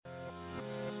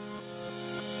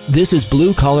This is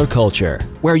Blue Collar Culture,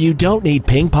 where you don't need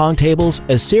ping pong tables,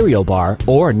 a cereal bar,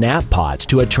 or nap pods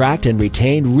to attract and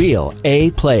retain real A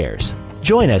players.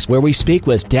 Join us where we speak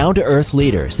with down-to-earth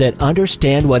leaders that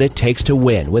understand what it takes to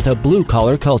win with a blue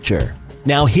collar culture.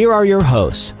 Now here are your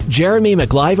hosts, Jeremy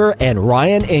McLiver and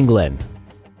Ryan England.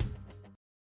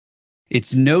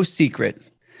 It's no secret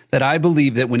that I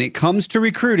believe that when it comes to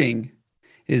recruiting,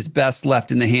 it is best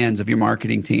left in the hands of your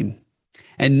marketing team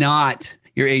and not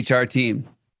your HR team.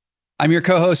 I'm your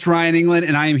co-host, Ryan England,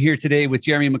 and I am here today with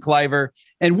Jeremy McLiver,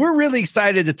 and we're really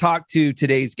excited to talk to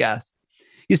today's guest.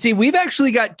 You see, we've actually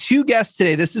got two guests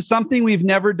today. This is something we've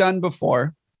never done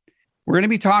before. We're going to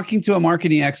be talking to a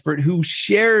marketing expert who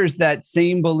shares that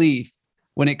same belief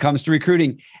when it comes to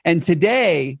recruiting. And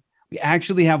today, we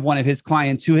actually have one of his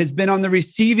clients who has been on the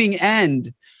receiving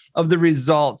end of the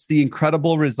results, the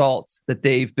incredible results that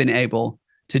they've been able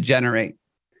to generate.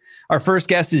 Our first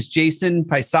guest is Jason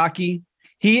Pisaki.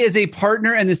 He is a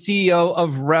partner and the CEO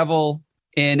of Revel,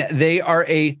 and they are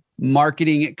a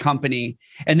marketing company.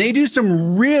 And they do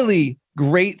some really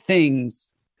great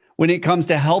things when it comes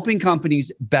to helping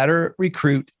companies better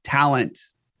recruit talent.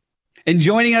 And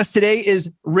joining us today is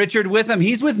Richard Witham.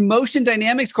 He's with Motion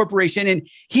Dynamics Corporation, and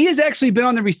he has actually been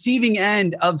on the receiving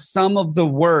end of some of the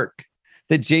work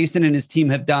that Jason and his team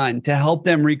have done to help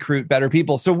them recruit better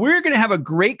people. So we're going to have a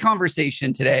great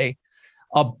conversation today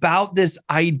about this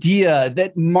idea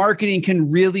that marketing can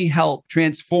really help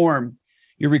transform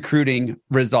your recruiting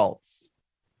results.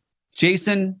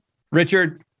 Jason,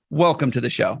 Richard, welcome to the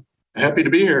show. Happy to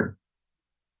be here.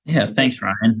 Yeah, thanks,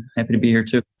 Ryan. Happy to be here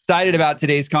too. Excited about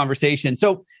today's conversation.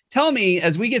 So tell me,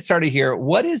 as we get started here,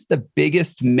 what is the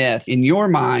biggest myth in your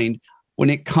mind when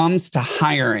it comes to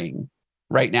hiring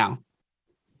right now?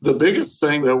 The biggest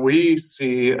thing that we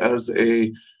see as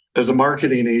a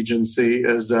marketing agency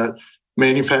is that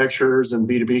manufacturers and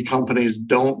B2B companies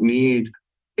don't need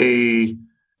a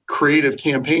creative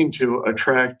campaign to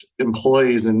attract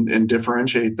employees and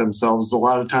differentiate themselves. A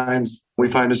lot of times we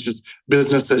find it's just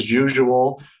business as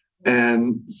usual.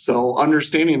 And so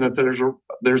understanding that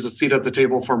there's a seat at the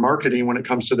table for marketing when it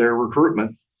comes to their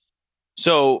recruitment.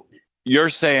 So you're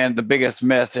saying the biggest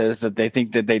myth is that they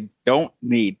think that they don't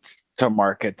need to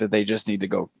market, that they just need to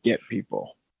go get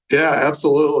people. Yeah,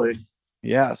 absolutely.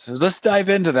 Yeah, so let's dive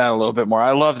into that a little bit more.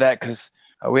 I love that because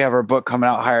we have our book coming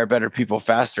out, Hire Better People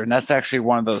Faster. And that's actually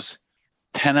one of those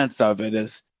tenets of it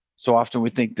is so often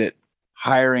we think that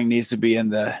hiring needs to be in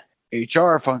the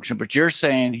HR function, but you're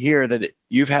saying here that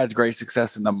you've had great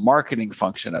success in the marketing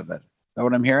function of it. Is that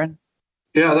what I'm hearing?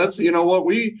 Yeah, that's, what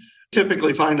we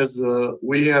typically find is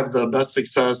we have the best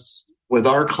success with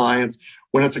our clients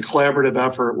when it's a collaborative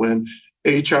effort, when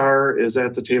HR is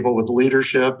at the table with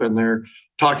leadership and they're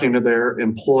talking to their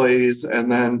employees,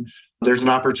 and then there's an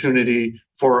opportunity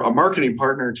for a marketing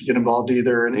partner to get involved,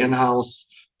 either an in-house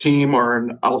team or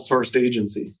an outsourced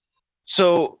agency.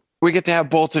 So we get to have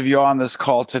both of you on this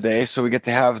call today. So we get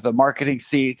to have the marketing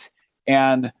seat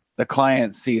and the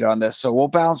client seat on this. So we'll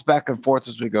bounce back and forth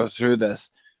as we go through this.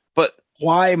 But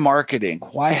why marketing?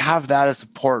 Why have that as an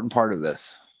important part of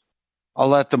this? I'll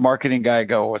let the marketing guy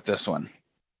go with this one.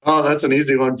 Oh, that's an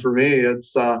easy one for me.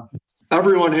 It's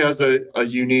everyone has a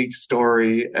unique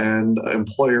story and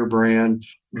employer brand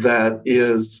that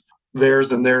is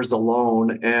theirs and theirs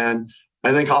alone. And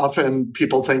I think often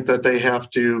people think that they have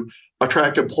to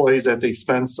attract employees at the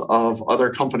expense of other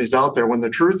companies out there, when the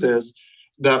truth is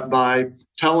that by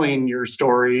telling your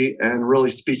story and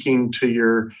really speaking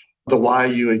to the why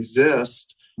you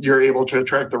exist, you're able to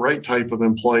attract the right type of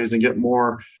employees and get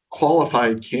more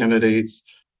qualified candidates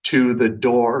to the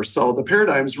door. So the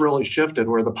paradigm's really shifted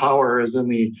where the power is in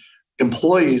the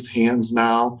employees' hands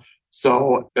now.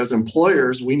 So as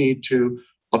employers, we need to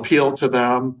appeal to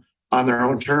them on their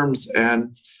own terms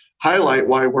and highlight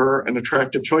why we're an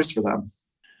attractive choice for them.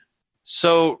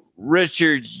 So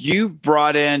Richard, you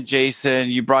brought in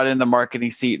Jason, you brought in the marketing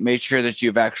seat, made sure that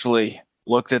you've actually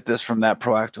looked at this from that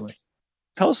proactively.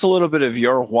 Tell us a little bit of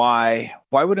your why.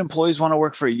 Why would employees want to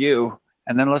work for you?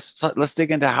 And then let's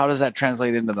dig into how does that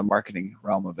translate into the marketing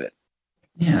realm of it?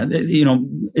 Yeah,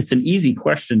 it's an easy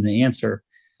question to answer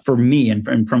for me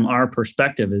and from our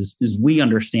perspective is we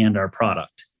understand our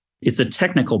product. It's a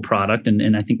technical product,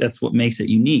 and I think that's what makes it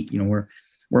unique. We're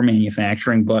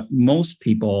manufacturing, but most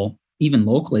people, even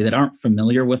locally, that aren't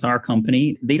familiar with our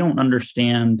company, they don't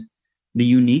understand the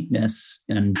uniqueness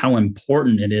and how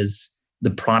important it is,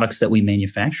 the products that we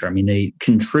manufacture. I mean, they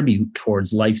contribute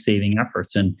towards life-saving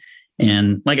efforts. And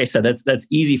like I said, that's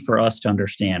easy for us to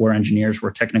understand. We're engineers, we're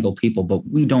technical people, but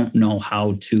we don't know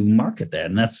how to market that.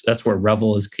 And that's where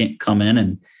Revel has come in,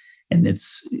 and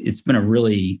it's been a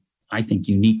really I think,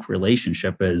 unique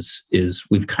relationship is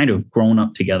we've kind of grown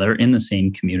up together in the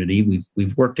same community.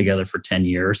 We've worked together for 10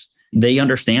 years. They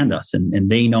understand us and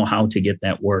they know how to get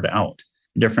that word out,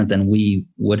 different than we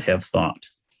would have thought.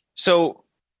 So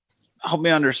help me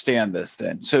understand this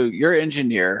then. So you're an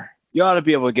engineer. You ought to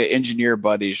be able to get engineer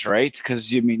buddies, right?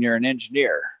 Because you're an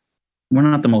engineer. We're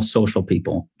not the most social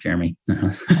people, Jeremy.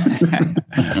 Well,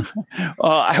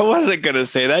 I wasn't going to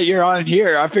say that. You're on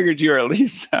here. I figured you were at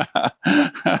least.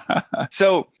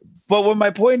 So, but what my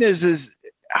point is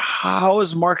how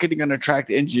is marketing going to attract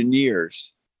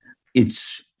engineers?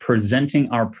 It's presenting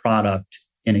our product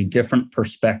in a different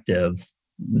perspective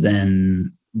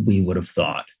than we would have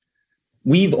thought.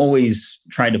 We've always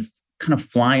tried to kind of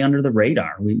fly under the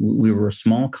radar. We were a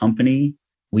small company.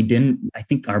 We didn't, I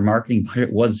think our marketing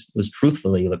budget was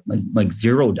truthfully like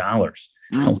 $0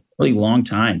 a really long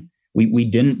time. We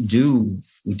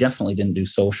definitely didn't do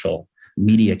social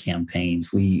media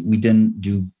campaigns. We didn't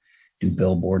do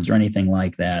billboards or anything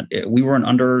like that. We were an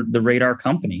under the radar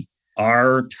company.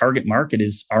 Our target market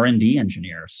is R&D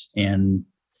engineers. And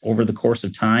over the course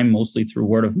of time, mostly through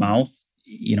word of mouth,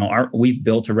 we've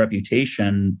built a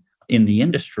reputation in the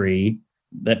industry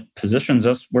that positions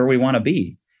us where we want to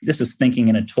be. This is thinking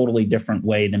in a totally different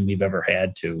way than we've ever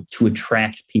had to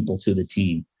attract people to the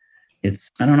team.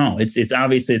 I don't know. It's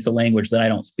obviously it's a language that I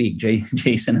don't speak.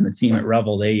 Jason and the team at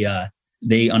Revel,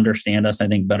 they understand us, I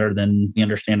think, better than we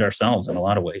understand ourselves in a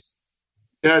lot of ways.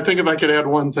 Yeah, I think if I could add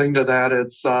one thing to that,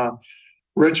 it's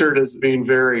Richard is being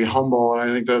very humble. And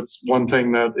I think that's one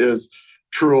thing that is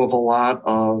true of a lot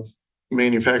of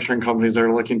manufacturing companies that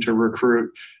are looking to recruit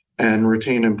and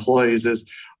retain employees is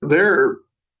they're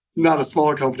not a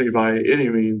small company by any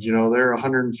means. There are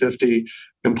 150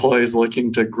 employees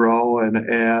looking to grow and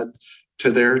add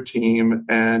to their team.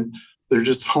 And they're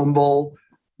just humble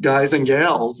guys and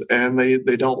gals. And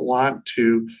they don't want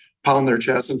to pound their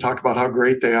chest and talk about how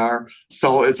great they are.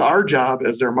 So it's our job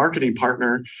as their marketing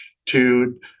partner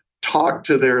to talk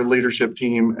to their leadership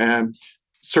team and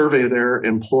survey their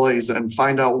employees and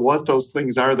find out what those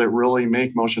things are that really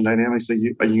make Motion Dynamics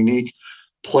a unique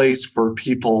place for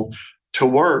people to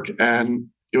work. And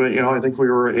I think we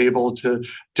were able to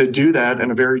do that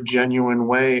in a very genuine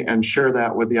way and share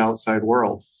that with the outside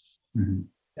world. Mm-hmm.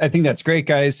 I think that's great,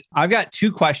 guys. I've got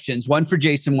two questions, one for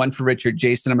Jason, one for Richard.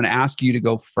 Jason, I'm going to ask you to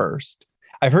go first.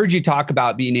 I've heard you talk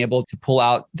about being able to pull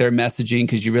out their messaging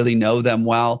because you really know them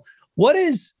well.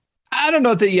 I don't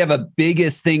know that you have a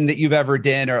biggest thing that you've ever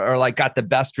done or like got the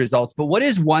best results, but what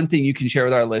is one thing you can share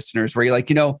with our listeners where you're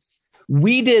like,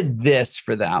 we did this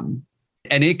for them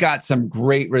and it got some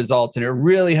great results and it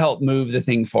really helped move the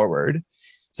thing forward.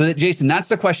 So that, Jason, that's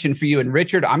the question for you. And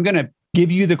Richard, I'm going to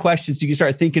give you the question so you can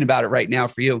start thinking about it right now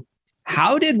for you.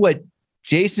 How did what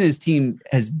Jason and his team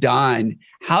has done,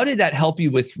 how did that help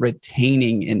you with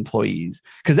retaining employees?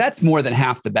 Because that's more than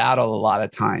half the battle a lot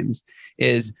of times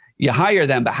is you hire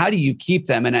them, but how do you keep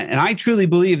them? And I truly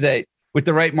believe that with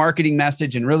the right marketing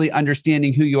message and really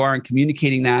understanding who you are and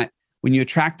communicating that, when you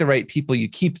attract the right people, you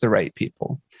keep the right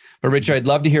people. But Richard, I'd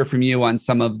love to hear from you on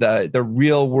some of the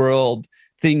real world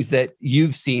things that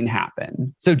you've seen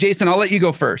happen. So Jason, I'll let you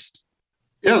go first.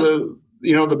 Yeah,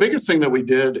 the biggest thing that we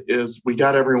did is we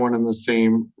got everyone in the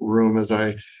same room, as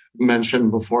I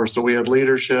mentioned before. So we had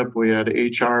leadership, we had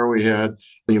HR, we had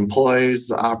the employees,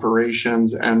 the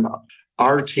operations, and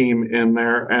our team in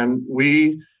there. And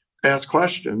we asked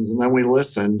questions and then we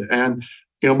listened. And,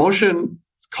 Motion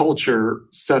culture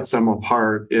sets them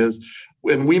apart is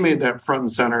when we made that front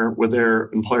and center with their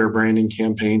employer branding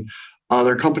campaign,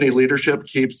 their company leadership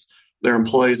keeps their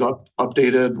employees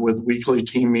updated with weekly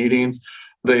team meetings.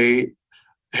 They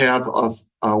have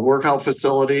a workout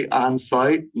facility on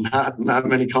site. Not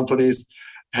many companies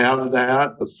have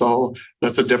that, so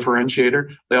that's a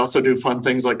differentiator. They also do fun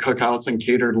things like cookouts and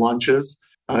catered lunches.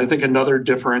 I think another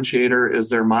differentiator is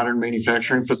their modern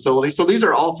manufacturing facility. So these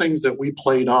are all things that we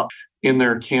played up in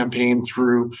their campaign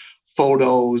through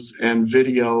photos and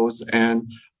videos and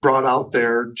brought out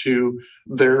there to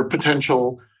their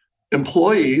potential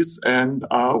employees. And,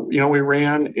 we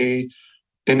ran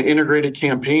an integrated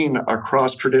campaign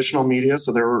across traditional media.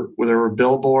 So there were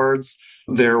billboards,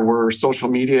 there were social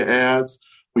media ads.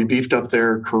 We beefed up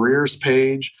their careers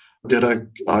page, did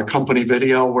a company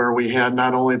video where we had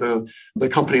not only the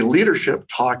company leadership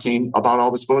talking about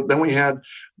all this, but then we had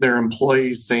their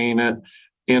employees saying it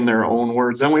in their own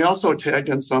words. Then we also tagged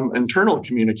in some internal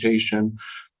communication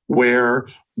where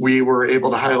we were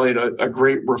able to highlight a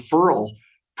great referral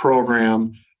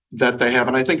program that they have.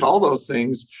 And I think all those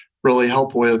things really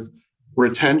help with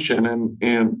retention.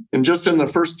 And just in the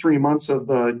first 3 months of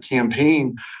the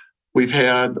campaign, We've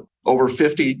had over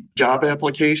 50 job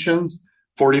applications,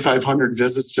 4,500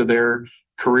 visits to their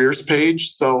careers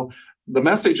page. So the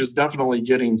message is definitely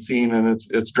getting seen, and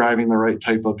it's driving the right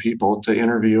type of people to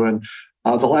interview. And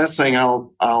the last thing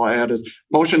I'll add is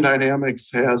Motion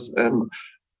Dynamics has an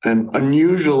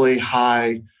unusually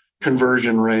high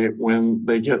conversion rate when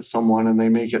they get someone and they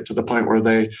make it to the point where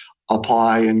they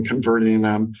apply and converting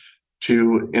them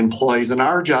to employees. And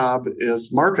our job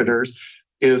as marketers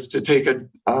is to take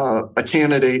a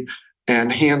candidate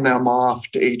and hand them off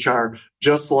to HR,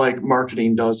 just like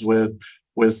marketing does with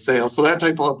sales. So that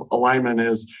type of alignment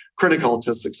is critical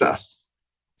to success.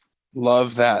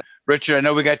 Love that. Richard, I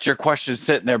know we got your questions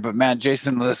sitting there, but man,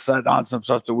 Jason listed on some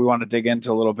stuff that we want to dig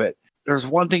into a little bit. There's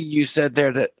one thing you said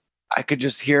there that I could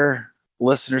just hear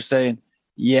listeners saying,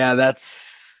 yeah,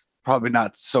 that's probably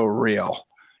not so real.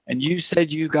 And you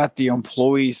said you got the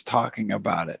employees talking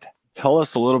about it. Tell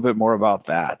us a little bit more about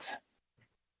that.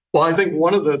 Well, I think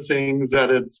one of the things that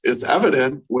is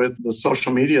evident with the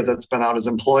social media that's been out is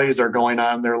employees are going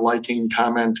on, they're liking,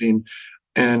 commenting,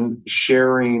 and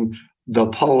sharing the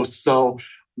posts. So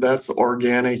that's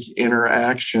organic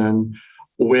interaction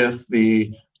with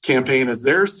the campaign as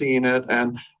they're seeing it.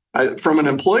 And from an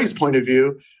employee's point of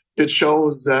view, it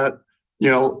shows that,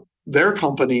 their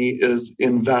company is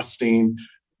investing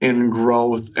in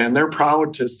growth and they're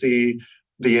proud to see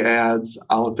the ads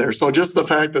out there. So just the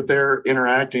fact that they're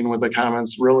interacting with the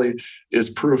comments really is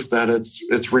proof that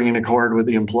it's ringing a chord with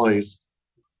the employees.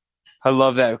 I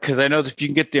love that, because I know that if you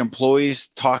can get the employees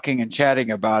talking and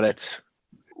chatting about it,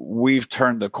 we've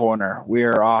turned the corner. We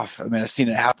are off. I mean, I've seen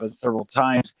it happen several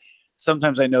times.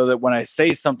 Sometimes I know that when I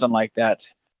say something like that,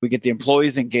 we get the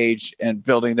employees engaged and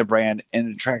building the brand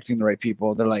and attracting the right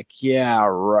people. They're like, yeah,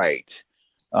 right.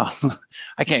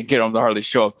 I can't get them to hardly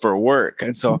show up for work.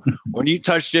 And so when you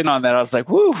touched in on that, I was like,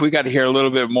 whoo, we got to hear a little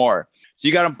bit more. So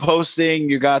you got them posting,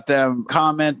 you got them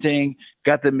commenting,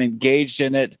 got them engaged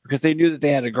in it because they knew that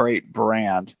they had a great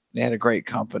brand. They had a great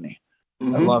company.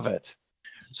 Mm-hmm. I love it.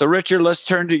 So Richard, let's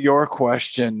turn to your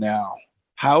question now.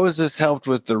 How has this helped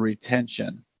with the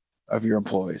retention of your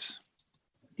employees?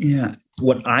 Yeah,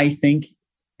 what I think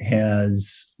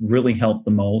has really helped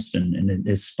the most and it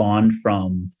is spawned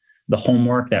from the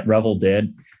homework that Revel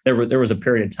did. There was a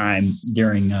period of time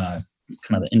during kind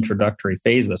of the introductory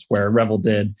phase of this where Revel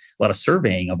did a lot of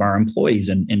surveying of our employees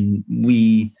and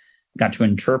we got to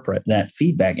interpret that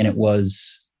feedback. And it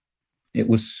was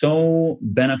so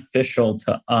beneficial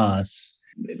to us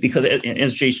because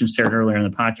as Jason shared earlier in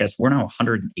the podcast, we're now a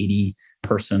 180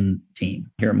 person team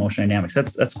here at Motion Dynamics.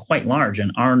 That's quite large.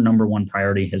 And our number one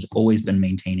priority has always been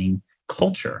maintaining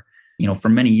culture. For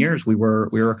many years, we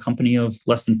were a company of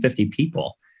less than 50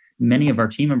 people. Many of our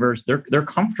team members, they're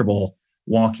comfortable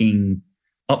walking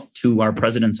up to our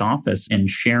president's office and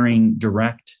sharing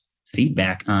direct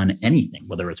feedback on anything,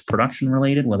 whether it's production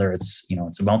related, whether it's,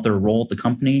 it's about their role at the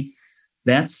company.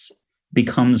 That's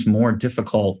becomes more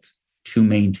difficult to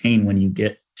maintain when you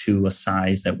get to a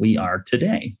size that we are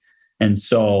today. And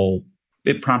so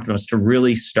it prompted us to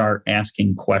really start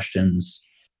asking questions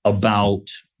about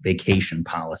vacation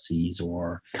policies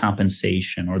or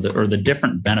compensation or the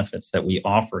different benefits that we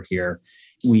offer here.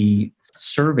 We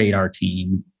surveyed our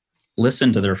team,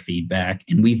 listened to their feedback,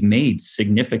 and we've made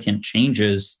significant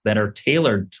changes that are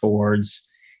tailored towards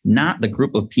not the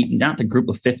group of people, not the group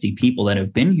of 50 people that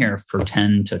have been here for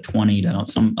 10 to 20 to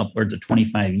some upwards of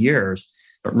 25 years,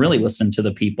 but really listen to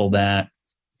the people that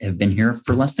have been here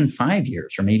for less than 5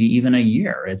 years or maybe even a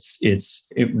year.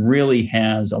 It really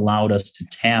has allowed us to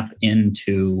tap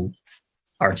into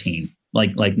our team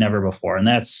like never before. And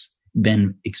that's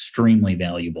been extremely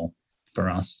valuable for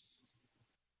us.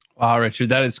 Wow, Richard,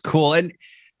 that is cool. And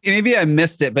maybe I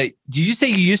missed it, but did you say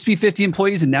you used to be 50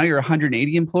 employees and now you're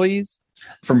 180 employees?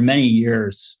 For many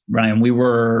years, Ryan, we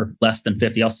were less than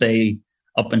 50. I'll say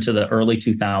up into the early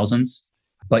 2000s.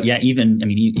 But yeah, even,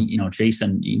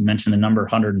 Jason, you mentioned the number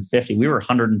 150. We were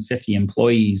 150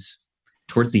 employees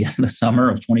towards the end of the summer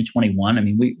of 2021.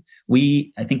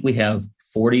 I think we have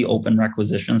 40 open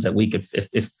requisitions that we could,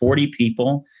 if 40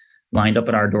 people lined up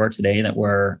at our door today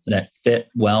that fit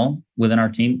well within our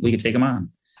team, we could take them on.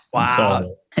 Wow.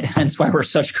 So, that's why we're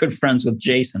such good friends with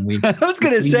Jason. I was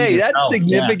going to say that's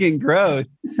significant growth.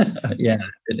 Yeah.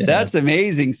 That's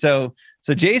amazing. So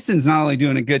Jason's not only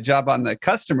doing a good job on the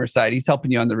customer side, he's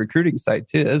helping you on the recruiting side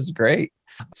too. This is great.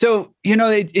 So,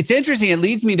 it's interesting. It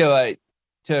leads me to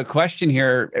a question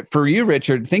here for you,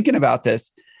 Richard, thinking about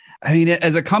this.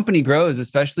 As a company grows,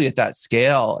 especially at that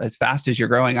scale, as fast as you're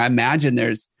growing, I imagine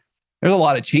there's a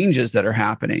lot of changes that are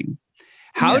happening.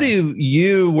 How do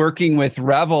you, working with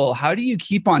Revel, how do you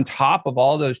keep on top of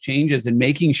all those changes and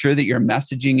making sure that your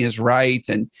messaging is right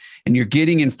and you're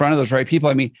getting in front of those right people?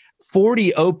 I mean,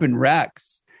 40 open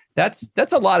recs, that's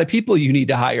a lot of people you need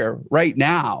to hire right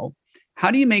now.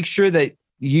 How do you make sure that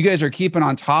you guys are keeping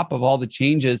on top of all the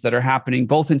changes that are happening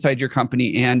both inside your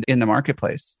company and in the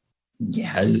marketplace?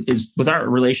 Yeah, is with our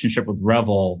relationship with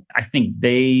Revel, I think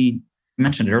they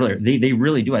mentioned it earlier. They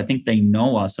really do. I think they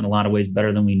know us in a lot of ways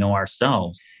better than we know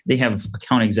ourselves. They have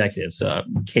account executives,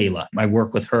 Kayla. I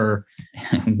work with her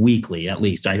weekly, at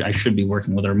least. I should be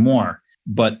working with her more.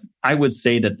 But I would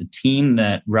say that the team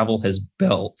that Revel has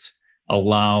built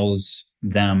allows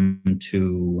them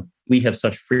to, we have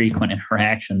such frequent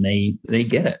interaction. They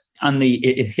get it.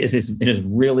 It is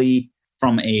really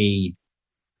from a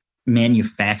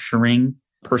manufacturing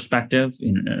perspective,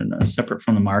 separate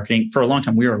from the marketing. For a long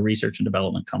time, we were a research and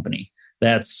development company.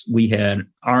 We had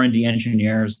R&D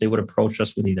engineers. They would approach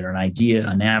us with either an idea,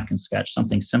 a napkin sketch,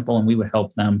 something simple, and we would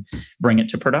help them bring it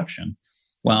to production.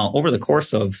 Well, over the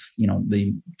course of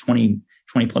the 20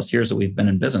 plus years that we've been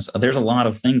in business, there's a lot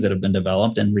of things that have been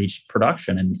developed and reached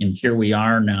production. And here we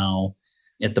are now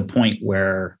at the point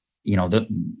where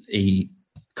a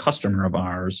customer of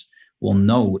ours will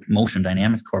note Motion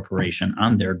Dynamics Corporation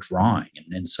on their drawing.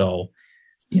 And so,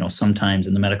 sometimes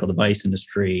in the medical device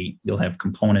industry, you'll have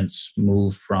components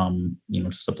move from,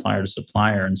 supplier to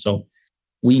supplier. And so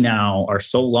we now are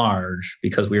so large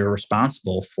because we are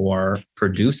responsible for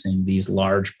producing these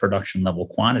large production level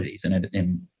quantities.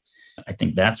 And I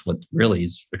think that's what really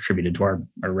is attributed to our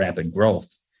rapid growth.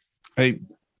 Right.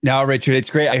 Now, Richard,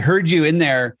 it's great. I heard you in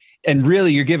there, and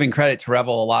really you're giving credit to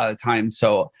Revel a lot of the time.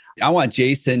 So I want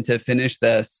Jason to finish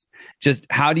this. Just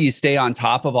how do you stay on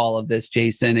top of all of this,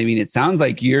 Jason? I mean, it sounds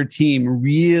like your team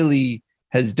really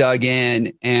has dug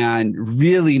in and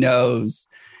really knows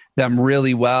them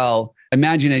really well.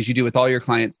 Imagine as you do with all your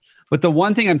clients. But the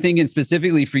one thing I'm thinking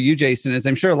specifically for you, Jason, is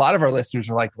I'm sure a lot of our listeners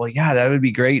are like, well, yeah, that would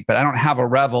be great, but I don't have a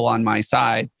Revel on my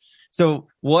side. So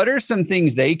what are some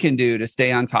things they can do to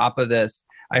stay on top of this?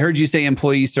 I heard you say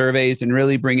employee surveys and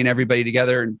really bringing everybody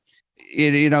together.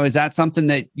 Is that something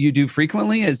that you do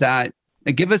frequently?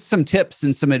 Give us some tips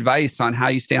and some advice on how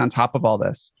you stay on top of all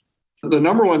this. The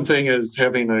number one thing is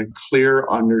having a clear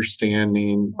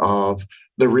understanding of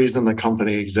the reason the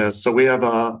company exists. So we have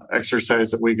an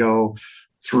exercise that we go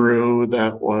through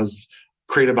that was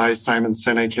created by Simon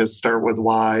Sinek, his Start With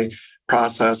Why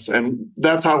process. And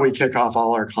that's how we kick off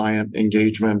all our client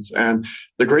engagements. And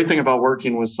the great thing about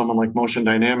working with someone like Motion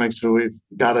Dynamics, who we've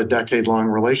got a decade-long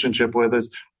relationship with,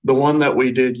 is the one that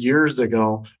we did years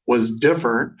ago was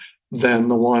different than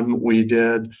the one we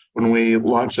did when we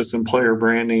launched this employer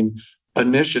branding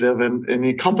initiative.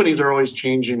 And companies are always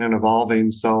changing and evolving.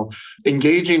 So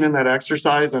engaging in that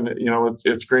exercise, and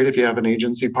it's great if you have an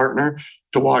agency partner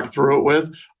to walk through it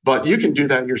with, but you can do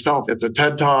that yourself. It's a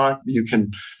TED Talk. You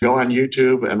can go on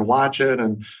YouTube and watch it.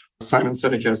 And Simon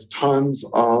Sinek has tons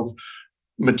of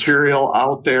material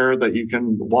out there that you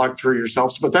can walk through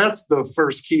yourselves. But that's the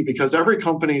first key, because every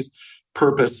company's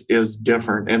purpose is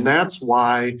different. And that's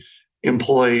why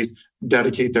employees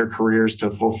dedicate their careers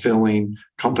to fulfilling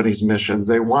companies' missions.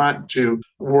 They want to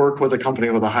work with a company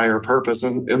with a higher purpose.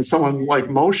 And in someone like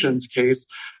Motion's case,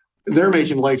 they're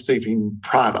making life-saving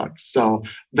products. So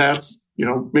that's,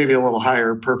 maybe a little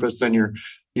higher purpose than your,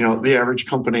 the average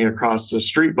company across the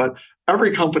street. But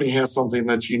every company has something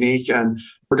that's unique. And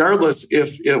regardless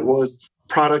if it was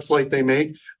products like they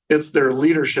make, it's their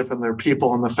leadership and their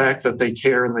people and the fact that they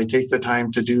care and they take the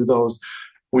time to do those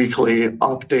weekly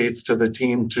updates to the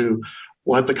team to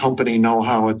let the company know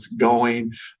how it's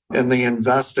going. And they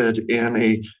invested in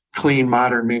a clean,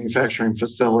 modern manufacturing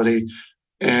facility.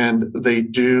 And they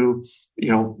do,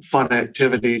 fun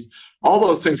activities. All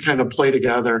those things kind of play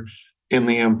together in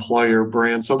the employer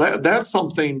brand. So that's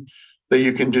something that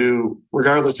you can do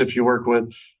regardless if you work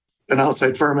with an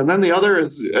outside firm. And then the other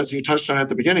is, as you touched on at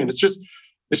the beginning, it's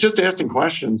just asking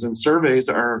questions. And surveys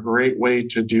are a great way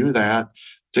to do that,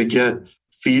 to get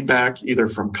feedback either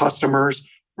from customers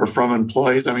or from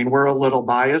employees. I mean, we're a little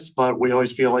biased, but we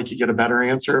always feel like you get a better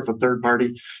answer if a third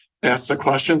party asks the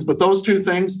questions. But those two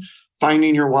things,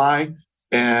 finding your why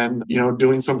and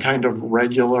doing some kind of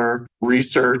regular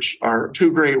research, are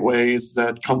two great ways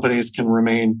that companies can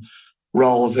remain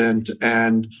relevant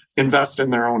and invest in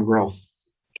their own growth.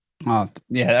 Oh,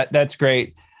 yeah, that's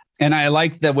great. And I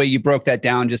like the way you broke that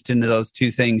down just into those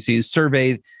two things. So you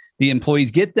survey the employees,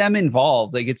 get them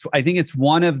involved. I think it's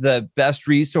one of the best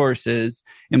resources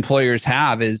employers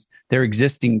have is their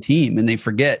existing team, and they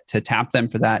forget to tap them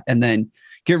for that. And then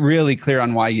get really clear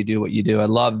on why you do what you do. I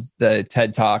love the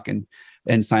TED Talk and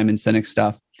Simon Sinek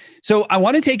stuff. So I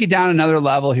want to take it down another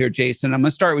level here, Jason. I'm going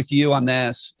to start with you on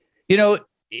this.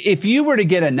 If you were to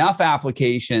get enough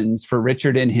applications for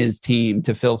Richard and his team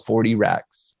to fill 40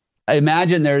 recs, I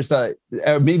imagine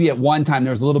maybe at one time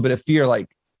there was a little bit of fear, like,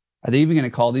 are they even going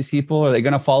to call these people? Are they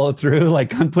going to follow through?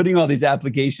 Like, I'm putting all these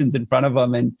applications in front of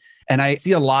them. And I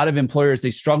see a lot of employers,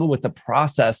 they struggle with the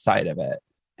process side of it.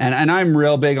 And I'm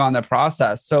real big on the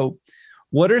process. So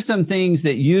what are some things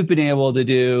that you've been able to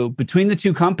do between the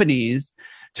two companies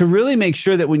to really make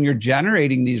sure that when you're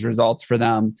generating these results for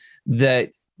them,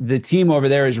 that the team over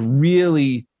there is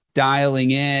really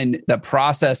dialing in the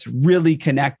process, really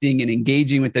connecting and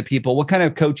engaging with the people? What kind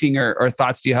of coaching or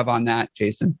thoughts do you have on that,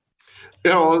 Jason?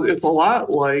 It's a lot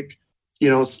like,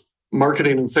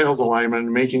 marketing and sales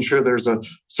alignment, making sure there's a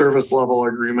service level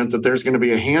agreement, that there's going to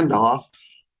be a handoff.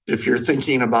 If you're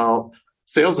thinking about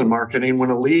sales and marketing,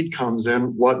 when a lead comes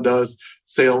in, what does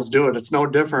sales do it? It's no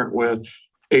different with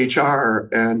HR.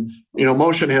 And,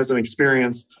 Motion has an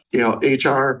experience,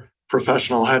 HR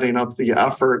professional heading up the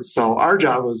effort. So our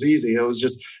job was easy. It was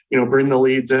just, bring the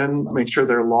leads in, make sure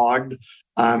they're logged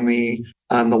on the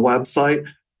website,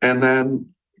 and then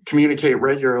communicate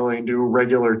regularly and do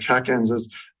regular check-ins,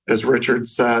 as Richard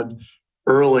said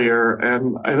earlier.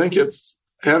 And I think it's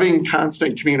having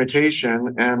constant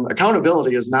communication, and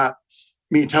accountability is not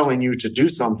me telling you to do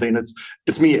something.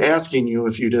 It's me asking you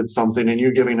if you did something and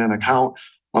you giving an account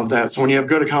of that. So when you have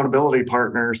good accountability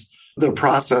partners, the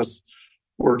process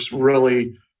works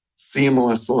really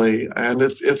seamlessly. And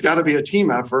it's got to be a team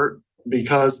effort,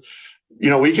 because,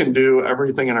 we can do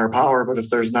everything in our power, but if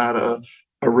there's not a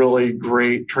really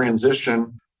great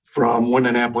transition from when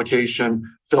an application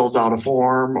fills out a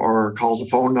form or calls a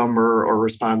phone number or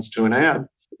responds to an ad,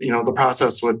 the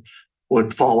process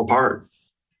would fall apart.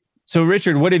 So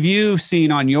Richard, what have you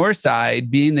seen on your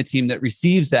side, being the team that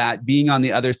receives that, being on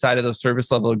the other side of those service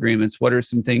level agreements? What are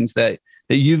some things that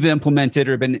you've implemented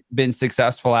or been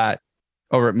successful at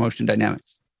over at Motion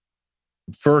Dynamics?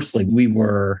 Firstly, we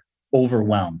were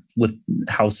overwhelmed with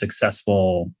how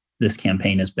successful this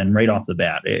campaign has been right off the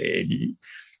bat.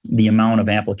 The amount of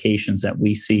applications that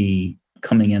we see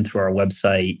coming in through our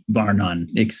website, bar none,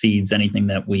 exceeds anything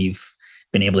that we've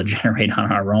been able to generate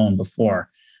on our own before.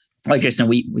 Like Jason,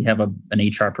 we have an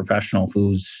HR professional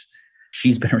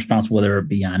she's been responsible, whether it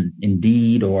be on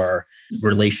Indeed or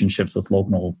relationships with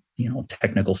local,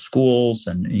 technical schools.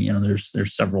 And,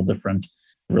 there's several different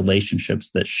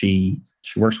relationships that she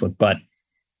works with. But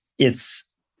it's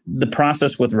the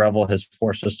process with Revel has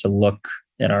forced us to look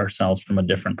at ourselves from a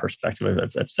different perspective.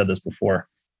 I've said this before,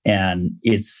 and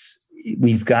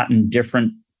we've gotten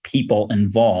different people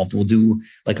involved. We'll do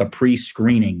like a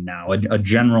pre-screening now, a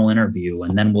general interview,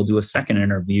 and then we'll do a second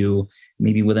interview,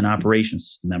 maybe with an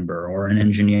operations member or an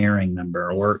engineering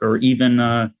member or even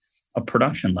a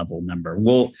production level member.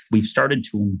 We've started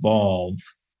to involve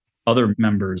other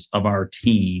members of our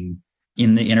team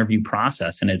in the interview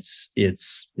process, and it's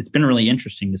been really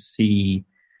interesting to see,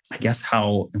 I guess,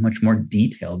 how much more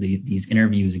detailed these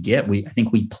interviews get. I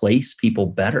think we place people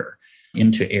better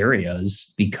into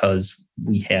areas because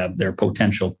we have their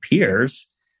potential peers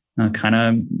kind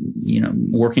of,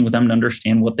 working with them to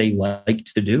understand what they like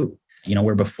to do.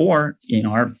 Where before,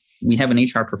 we have an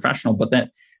HR professional, but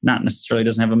that not necessarily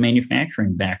doesn't have a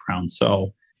manufacturing background.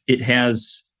 So it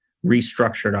has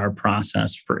restructured our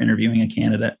process for interviewing a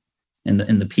candidate and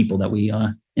the people that we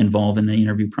involve in the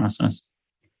interview process.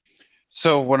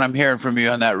 So what I'm hearing from you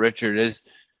on that, Richard, is,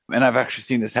 and I've actually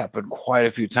seen this happen quite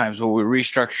a few times, where we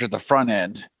restructure the front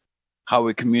end, how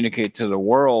we communicate to the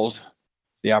world,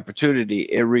 the opportunity,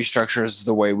 it restructures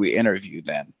the way we interview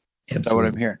then. Absolutely. Is that what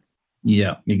I'm hearing?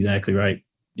 Yeah, exactly right.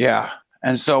 Yeah.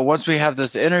 And so once we have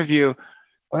this interview,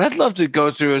 what I'd love to go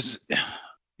through is,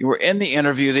 you were in the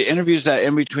interview. The interview is that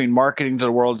in between marketing to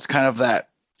the world. It's kind of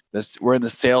we're in the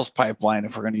sales pipeline,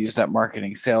 if we're going to use that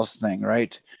marketing sales thing,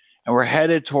 right? And we're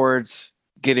headed towards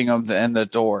getting them in the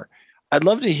door. I'd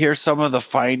love to hear some of the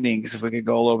findings, if we could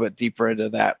go a little bit deeper into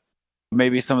that.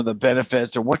 Maybe some of the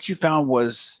benefits, or what you found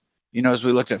was, as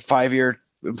we looked at 5-year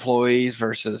employees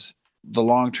versus the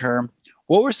long term,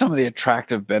 what were some of the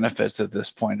attractive benefits at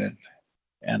this point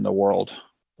in the world?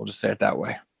 We'll just say it that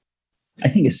way. I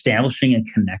think establishing a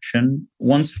connection,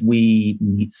 once we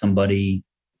meet somebody,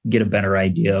 get a better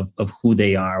idea of who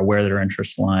they are, where their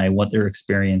interests lie, what their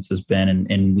experience has been,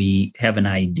 and we have an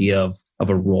idea of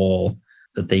a role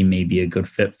that they may be a good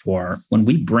fit for. When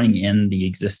we bring in the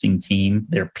existing team,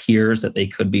 their peers that they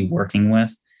could be working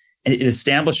with, it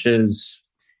establishes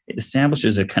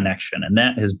a connection. And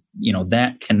that has,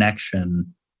 that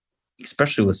connection,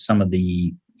 especially with some of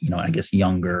the, I guess,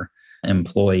 younger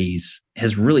employees,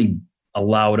 has really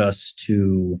allowed us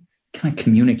to kind of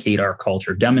communicate our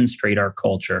culture, demonstrate our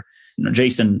culture.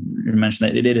 Jason mentioned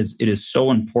that it is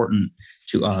so important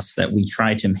to us that we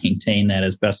try to maintain that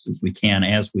as best as we can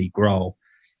as we grow.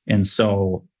 And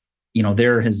so,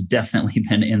 there has definitely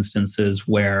been instances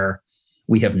where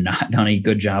we have not done a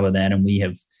good job of that, and we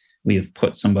have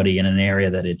put somebody in an area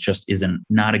that it just isn't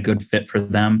not a good fit for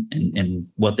them and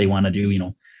what they want to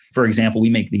do. For example, we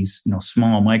make these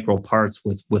small micro parts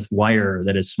with wire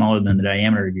that is smaller than the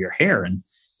diameter of your hair, and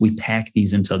we pack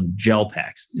these into gel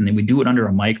packs, and then we do it under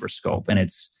a microscope, and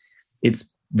it's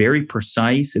very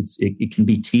precise. It can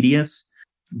be tedious,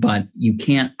 but you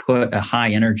can't put a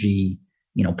high energy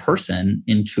person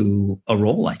into a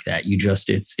role like that.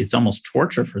 It's almost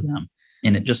torture for them,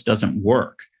 and it just doesn't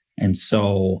work. And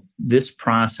so this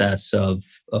process of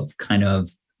kind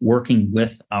of working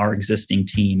with our existing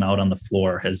team out on the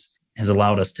floor has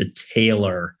allowed us to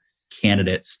tailor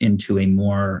candidates into a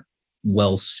more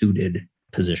well-suited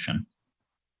position.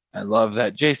 I love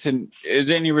that. Jason,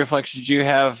 any reflections you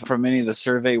have from any of the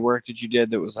survey work that you did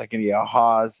that was like any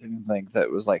ahas, anything that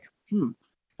was like,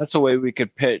 that's a way we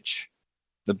could pitch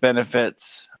the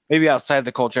benefits, maybe outside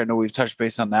the culture? I know we've touched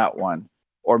base on that one.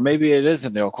 Or maybe it is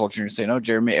in the old culture and you say, no,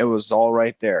 Jeremy, it was all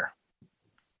right there.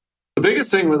 The biggest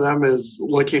thing with them is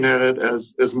looking at it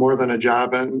as more than a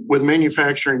job. And with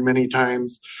manufacturing, many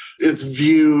times it's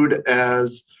viewed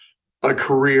as a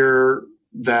career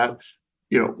that,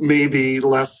 may be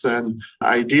less than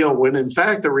ideal, when in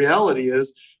fact, the reality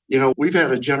is, we've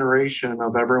had a generation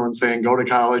of everyone saying, go to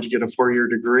college, get a 4-year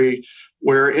degree,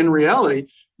 where in reality,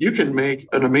 you can make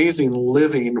an amazing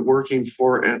living working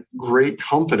for a great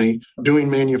company doing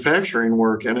manufacturing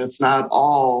work. And it's not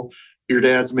all your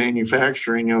dad's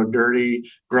manufacturing,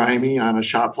 dirty, grimy on a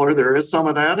shop floor. There is some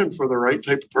of that. And for the right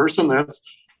type of person,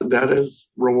 that is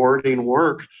rewarding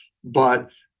work. But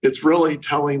it's really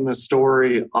telling the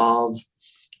story of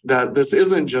that this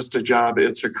isn't just a job,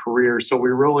 it's a career. So we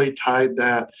really tied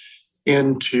that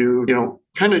into,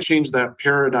 kind of change that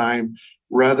paradigm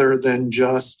rather than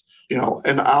just,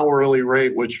 an hourly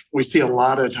rate, which we see a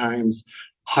lot of times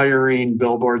hiring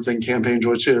billboards and campaigns,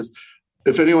 which is,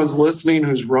 if anyone's listening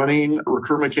who's running a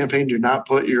recruitment campaign, do not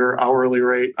put your hourly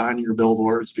rate on your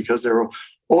billboards, because there will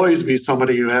always be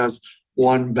somebody who has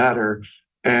one better.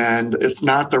 And it's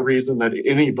not the reason that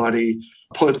anybody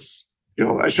puts,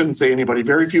 I shouldn't say anybody,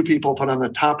 very few people put on the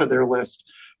top of their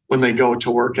list when they go to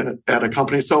work at a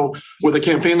company. So with the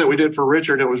campaign that we did for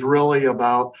Richard, it was really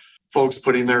about folks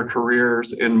putting their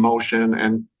careers in motion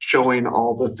and showing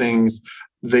all the things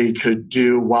they could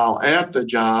do while at the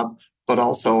job, but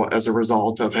also as a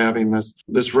result of having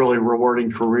this really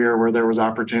rewarding career where there was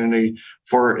opportunity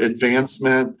for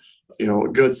advancement,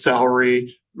 good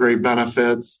salary, great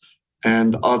benefits,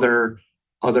 and other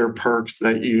perks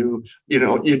that you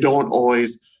don't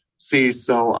always see.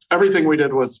 So everything we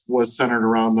did was centered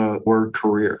around the word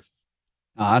career.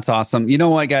 Oh, that's awesome. You know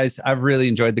what, guys? I've really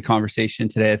enjoyed the conversation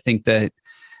today. I think that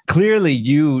clearly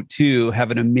you too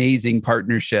have an amazing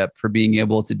partnership for being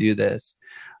able to do this.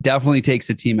 Definitely takes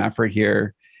a team effort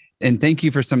here. And thank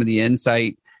you for some of the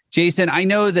insight. Jason, I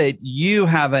know that you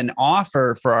have an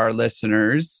offer for our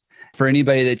listeners, for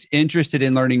anybody that's interested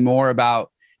in learning more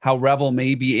about how Revel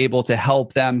may be able to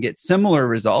help them get similar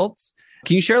results.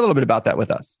 Can you share a little bit about that with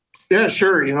us? Yeah,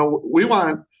 sure. We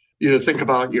want you to think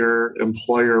about your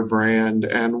employer brand.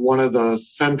 And one of the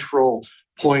central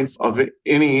points of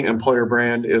any employer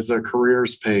brand is a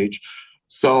careers page.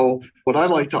 So what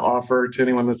I'd like to offer to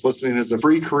anyone that's listening is a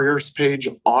free careers page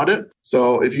audit.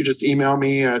 So if you just email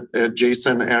me at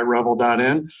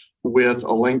jason@revel.in with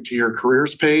a link to your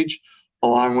careers page,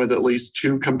 along with at least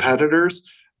 2 competitors,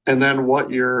 and then what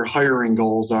your hiring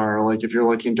goals are. Like if you're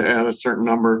looking to add a certain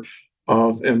number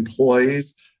of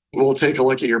employees, we'll take a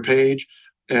look at your page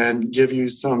and give you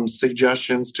some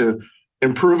suggestions to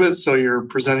improve it so you're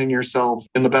presenting yourself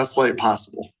in the best light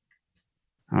possible.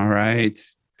 All right.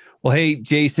 Well, hey,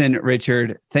 Jason,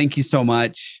 Richard, thank you so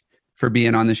much for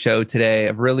being on the show today.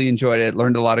 I've really enjoyed it,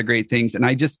 learned a lot of great things. And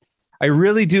I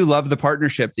really do love the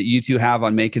partnership that you two have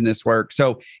on making this work.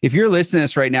 So if you're listening to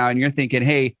this right now and you're thinking,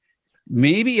 hey,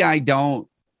 maybe I don't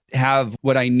have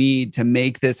what I need to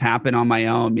make this happen on my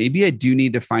own, maybe I do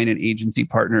need to find an agency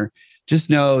partner, just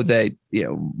know that,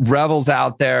 Revel's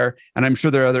out there, and I'm sure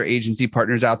there are other agency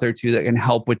partners out there too that can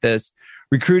help with this.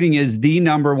 Recruiting is the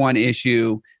number one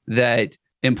issue that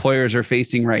employers are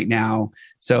facing right now.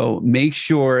 So make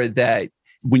sure that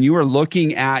when you are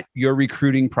looking at your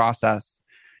recruiting process,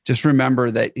 just remember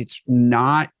that it's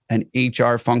not an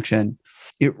HR function.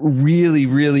 It really,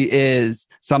 really is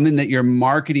something that your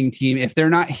marketing team, if they're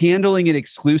not handling it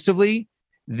exclusively,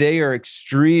 they are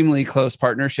extremely close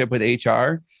partnership with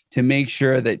HR to make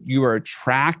sure that you are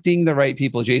attracting the right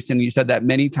people. Jason, you said that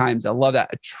many times. I love that,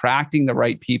 attracting the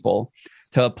right people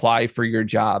to apply for your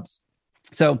jobs.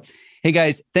 So, hey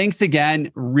guys, thanks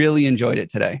again. Really enjoyed it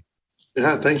today.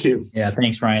 Yeah, thank you. Yeah,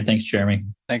 thanks, Ryan. Thanks, Jeremy.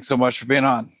 Thanks so much for being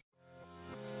on.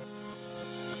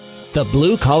 The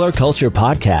Blue Collar Culture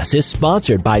podcast is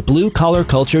sponsored by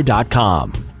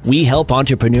BlueCollarCulture.com. We help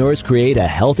entrepreneurs create a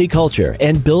healthy culture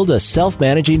and build a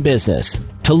self-managing business.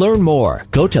 To learn more,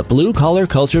 go to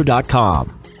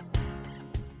BlueCollarCulture.com.